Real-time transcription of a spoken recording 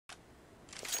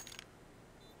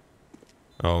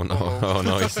Oh no, oh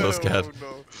no, he's so scared. Oh,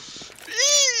 no.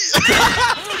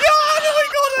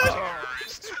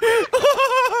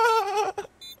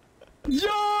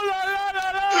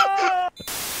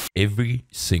 Every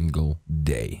single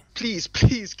day. Please,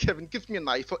 please, Kevin, give me a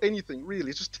knife or anything,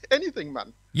 really. Just anything,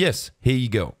 man. Yes, here you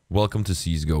go. Welcome to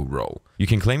CSGO Roll. You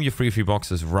can claim your free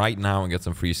boxes right now and get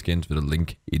some free skins with a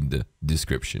link in the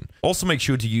description. Also make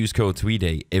sure to use code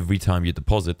Mrtweeday every time you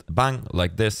deposit. Bang,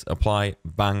 like this, apply,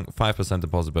 bang, 5%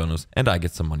 deposit bonus, and I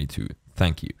get some money too.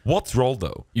 Thank you. What's Roll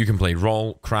though? You can play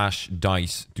Roll, Crash,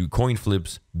 Dice, do coin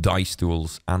flips, dice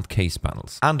duels, and case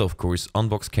battles. And of course,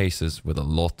 unbox cases with a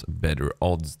lot better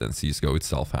odds than CSGO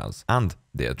itself has. And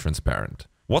they are transparent.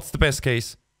 What's the best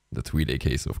case? The Mrtweeday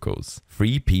case, of course.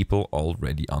 3 people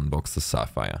already unboxed the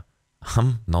Sapphire.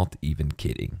 I'm not even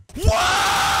kidding.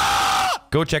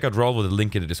 What? Go check out Roll with a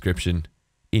link in the description.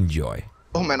 Enjoy.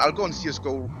 Oh man, I'll go on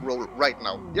CSGO Roll right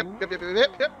now. Yep.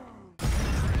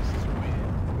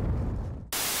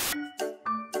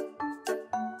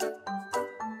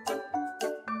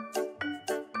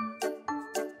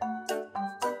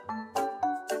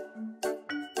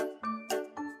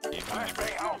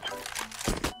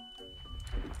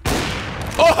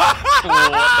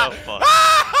 What the fuck?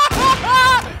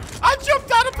 I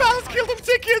jumped out of bounds, killed him,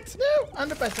 ticket! No, I'm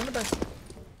the best, I'm the best.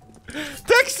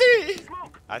 Taxi!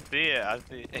 I see it, I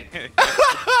see it.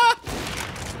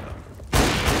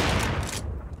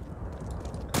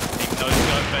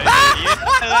 Yeah,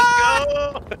 let's go!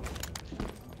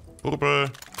 Purple,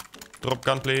 drop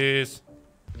gun please.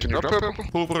 Can you drop purple?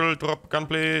 Purple, drop gun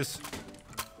please.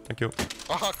 Thank you.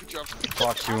 Ah, good job.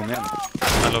 Fuck you, man.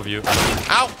 I love you.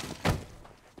 Ow!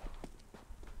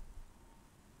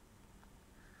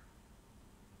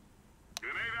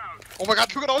 Oh my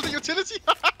god, look at all the utility!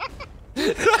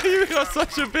 You are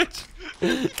such a bitch!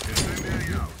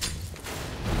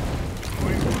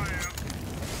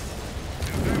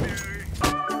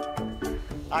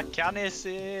 I can't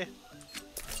see.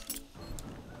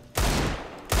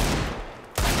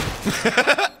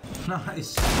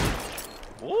 Nice.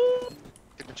 Ooh.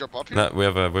 Can you jump up here? No, we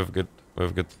have a good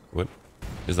what?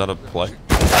 Is that a play?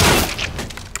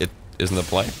 It isn't a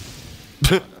play.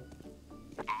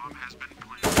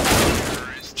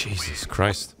 Jesus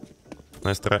Christ.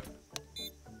 Nice try.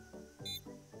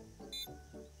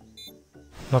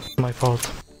 Not my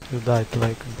fault. You died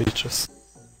like bitches.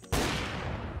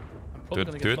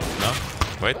 Good. No.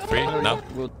 Wait, 3, no.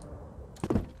 Good.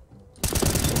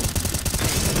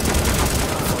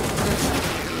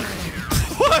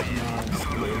 What?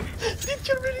 Did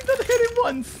you really not hit him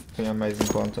once? Amazing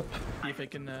concept. See if I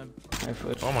can.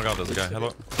 Oh my god, there's a guy.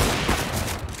 Hello.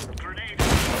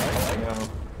 Yeah.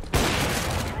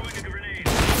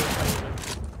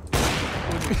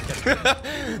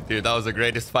 Dude, that was the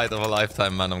greatest fight of a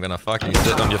lifetime, man. I'm gonna fucking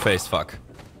sit on your face, fuck.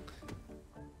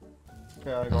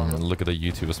 Yeah, I got it. Look at the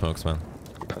YouTuber smokes, man.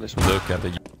 Look at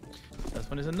the... This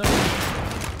one is a no.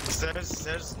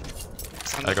 There's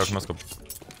I got Moscow.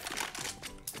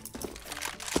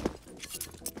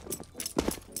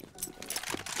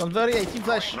 Don't worry, 18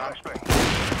 flash.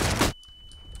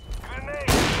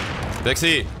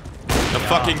 Dexy! The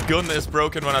fucking gun is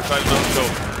broken when I try to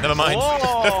no-scope. Never mind.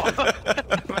 Oh!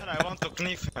 Man, I want to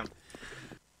knife him.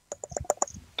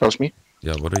 That was me.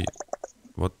 Yeah, what are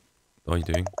you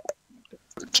doing?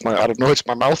 It's my, I don't know, it's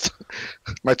my mouth.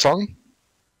 My tongue.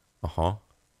 Uh-huh.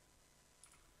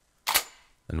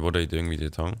 And what are you doing with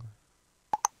your tongue?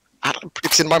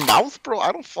 It's in my mouth, bro.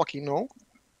 I don't fucking know.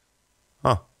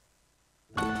 Huh.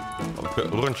 Okay,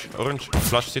 orange.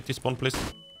 Flash city spawn, please.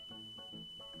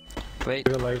 Wait.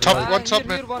 Top, one top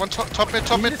mid, one top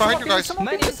mid behind you guys.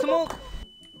 Man in smoke.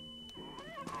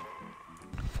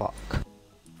 Fuck.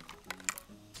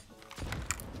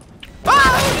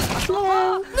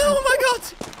 No, oh my god!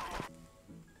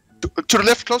 To the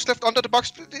left, close left, under the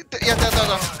box. Yeah,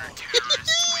 there.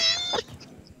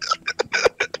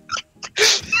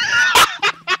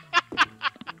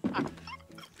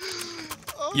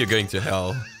 You're going to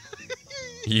hell.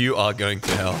 You are going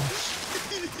to hell.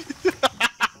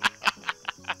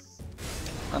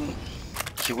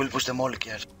 He will push the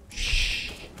molecule.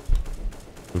 Shh.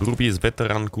 Ruby is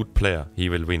veteran, good player. He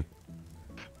will win.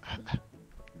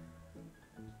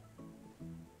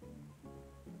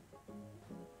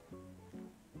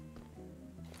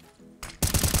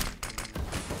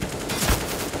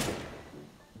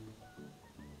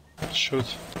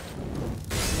 Shoot.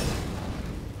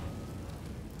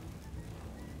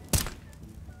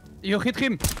 You hit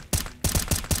him.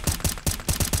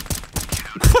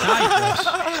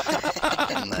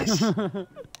 Nice.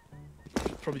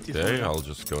 Probably T4. Okay, I'll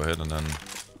just go ahead and then...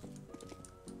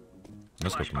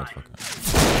 Let's go to motherfucker.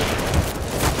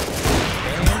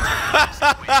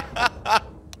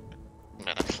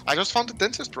 I just found the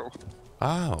dentist, bro.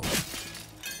 Ow.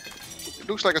 It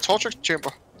looks like a torture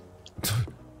chamber.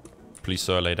 Please,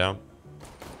 sir, lay down.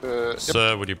 Yep.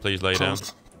 Sir, would you please lay down?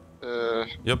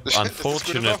 Yep, Is this good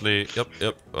unfortunately...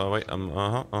 Yep. Oh, wait,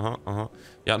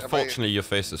 Yeah, unfortunately, your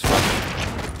face is flat.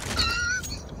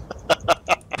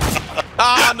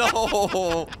 Ah,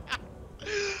 no!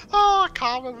 Ah,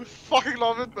 Karma, we fucking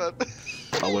love it, man.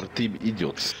 Our team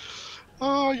idiots.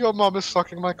 Oh, your mom is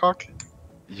sucking my cock.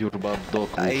 Your bad dog.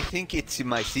 I think it's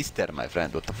my sister, my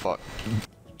friend. What the fuck?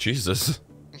 Jesus.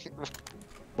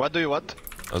 What do you want?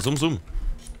 Zoom, zoom.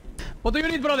 What do you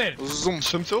need, brother? Zoom,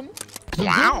 zoom, zoom.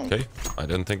 Wow. Okay, I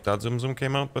didn't think that zoom zoom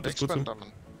came out, but it's good zoom.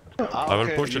 Experiment. I will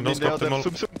push and don't stop them all.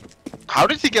 How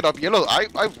did he get up yellow? I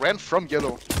ran from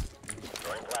yellow.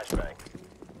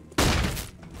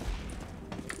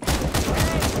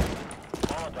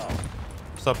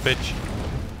 What's up, bitch?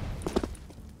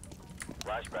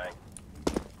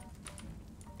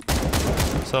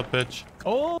 What's up, bitch?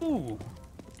 Oh!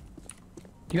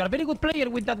 You are a very good player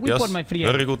with that weapon, Yes, my friend.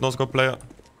 very good no scope player.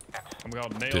 I'm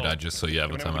gonna nail. Dude, I just saw you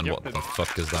every time, and what the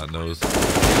fuck is that nose? Oh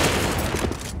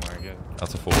my god.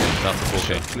 That's a 4K, that's a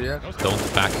 4K. Clear.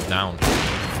 Don't back down.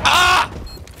 Ah!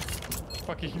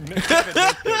 Fucking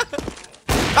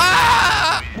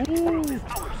Ah!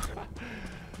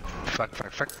 Fuck.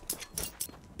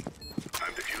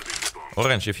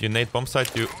 Orange, if you nade bomb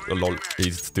site, you... Oh, lol.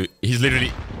 He's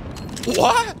literally...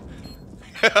 What?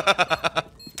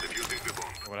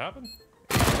 What happened?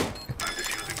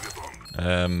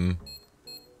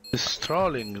 It's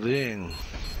trolling then.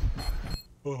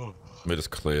 Mid is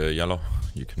clear, yellow.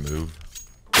 You can move.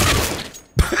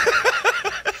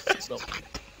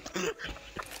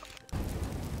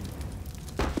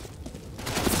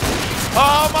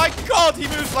 Oh my god, he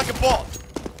moves like a bot.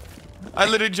 I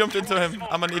literally jumped into him.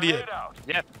 I'm an idiot.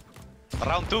 Yeah.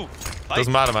 Round 2. Fight.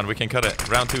 Doesn't matter, man. We can cut it.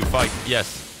 Round 2, fight.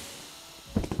 Yes.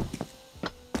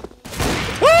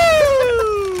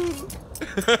 Woo!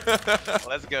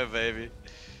 Let's go, baby.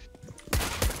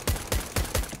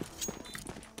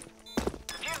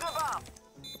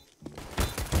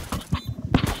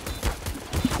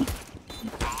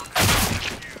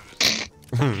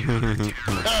 Give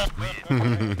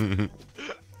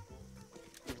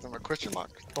them a question mark.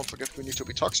 Don't forget we need to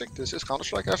be toxic. This is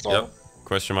Counter-Strike after all. Yep.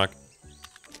 Question mark.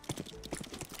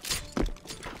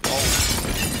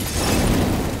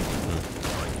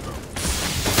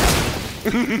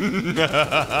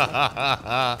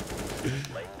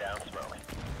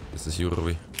 This is you,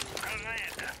 Ruby.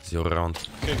 It's your round.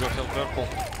 Okay, go kill purple.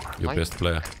 Your best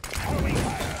player.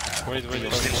 Wait.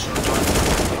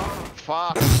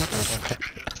 Fuck.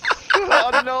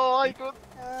 Oh no, I got...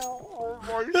 Oh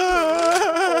my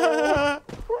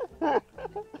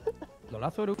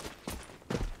Lolazo,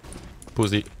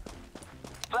 Pussy.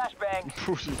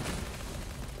 Pussy.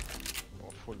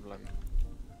 Oh, full blind.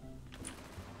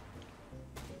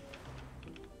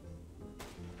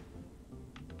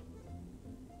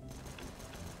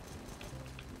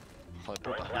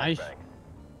 Nice.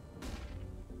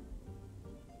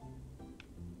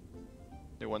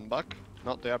 They went back.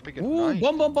 Not they are picking. Ooh, Nice.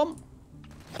 bomb.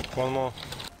 One more.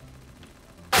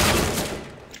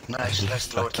 Nice,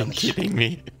 let's lower Fucking damage. kidding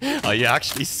me? Are you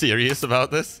actually serious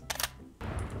about this?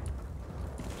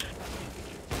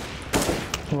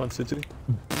 One city. Go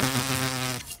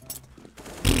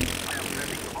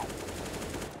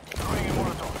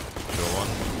on.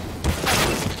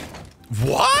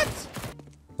 What?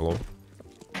 Hello?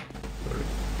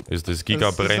 Is this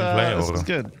Giga Brain play This or? is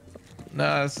good.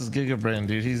 Nah, this is Giga Brain,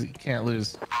 dude. He can't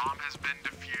lose.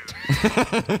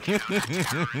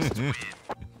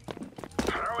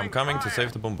 I'm coming to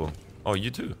save the boom boom. Oh,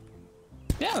 you too?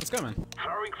 Yeah, let's go, man.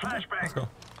 Let's go.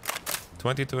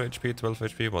 22 HP, 12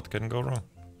 HP, what can go wrong?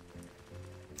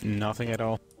 Nothing at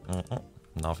all.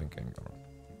 Nothing can go wrong.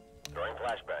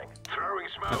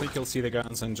 I think you'll see the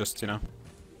guns and just, you know.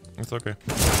 It's okay.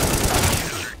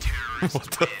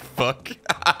 What the fuck?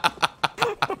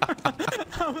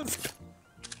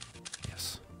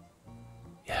 Yes.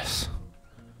 Yes.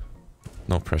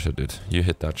 No pressure, dude. You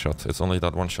hit that shot. It's only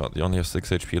that one shot. You only have 6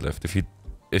 HP left.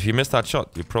 If you miss that shot,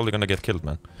 you're probably gonna get killed,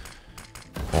 man.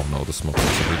 Oh no, the smoke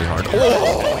is really hard.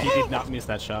 Oh, he did not miss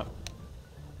that shot.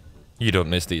 You don't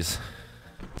miss these.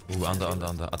 Ooh, under.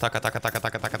 Attack.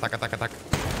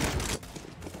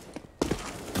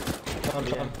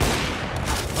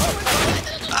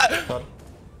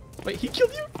 Wait, he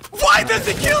killed you? Why does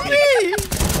he kill me?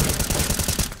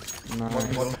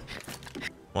 Nice.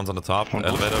 One's on the top.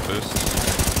 Elevator boost.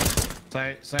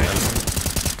 Side.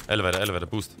 Elevator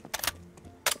boost.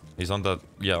 He's on that.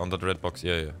 Yeah, on that red box.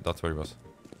 Yeah. That's where he was.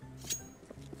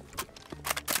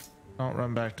 Don't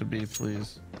run back to B,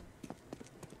 please.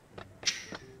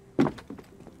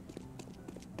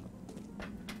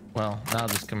 Well, now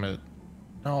just commit.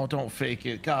 No, don't fake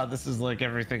it. God, this is like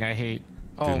everything I hate.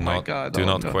 Oh my God. Do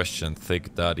not question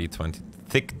Thick Dick Daddy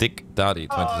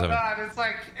 27. Oh God,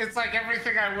 it's like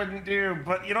everything I wouldn't do.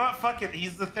 But you know what? Fuck it.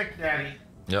 He's the thick daddy.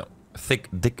 Yeah, Thick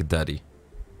Dick Daddy.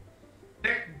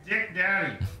 Thick Dick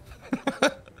Daddy.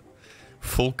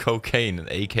 Full cocaine,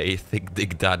 aka Thick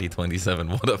Dick Daddy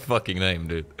 27. What a fucking name,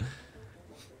 dude.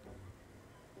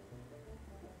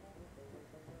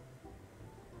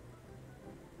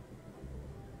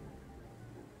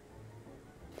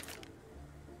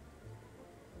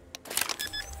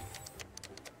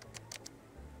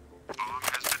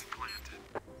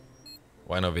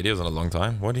 Why no videos in a long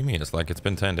time? What do you mean? It's like it's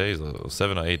been 10 days or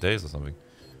 7 or 8 days or something.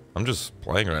 I'm just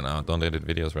playing right now. Don't edit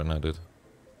videos right now, dude.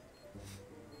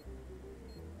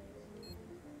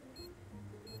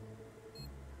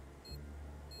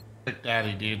 Thick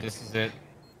daddy, dude. This is it.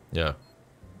 Yeah.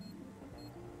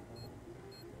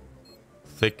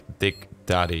 Thick Dick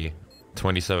Daddy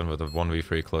 27 with a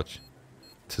 1v3 clutch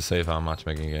to save our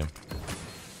matchmaking game.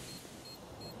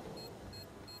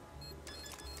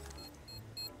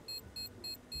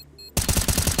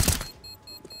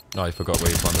 No, I forgot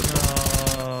where you planted.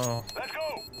 No. Let's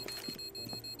go.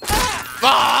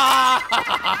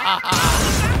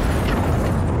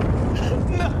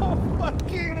 No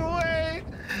fucking way.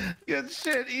 Good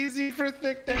shit. Easy for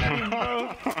thick daddy,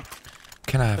 bro.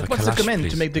 Can I have a What's the Kalash, command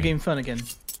please? to make the game fun again?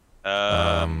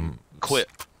 Quit.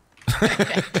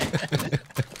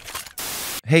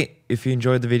 Hey, if you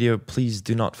enjoyed the video, please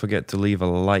do not forget to leave a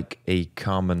like, a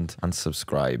comment, and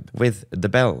subscribe with the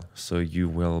bell so you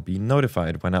will be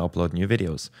notified when I upload new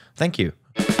videos. Thank you.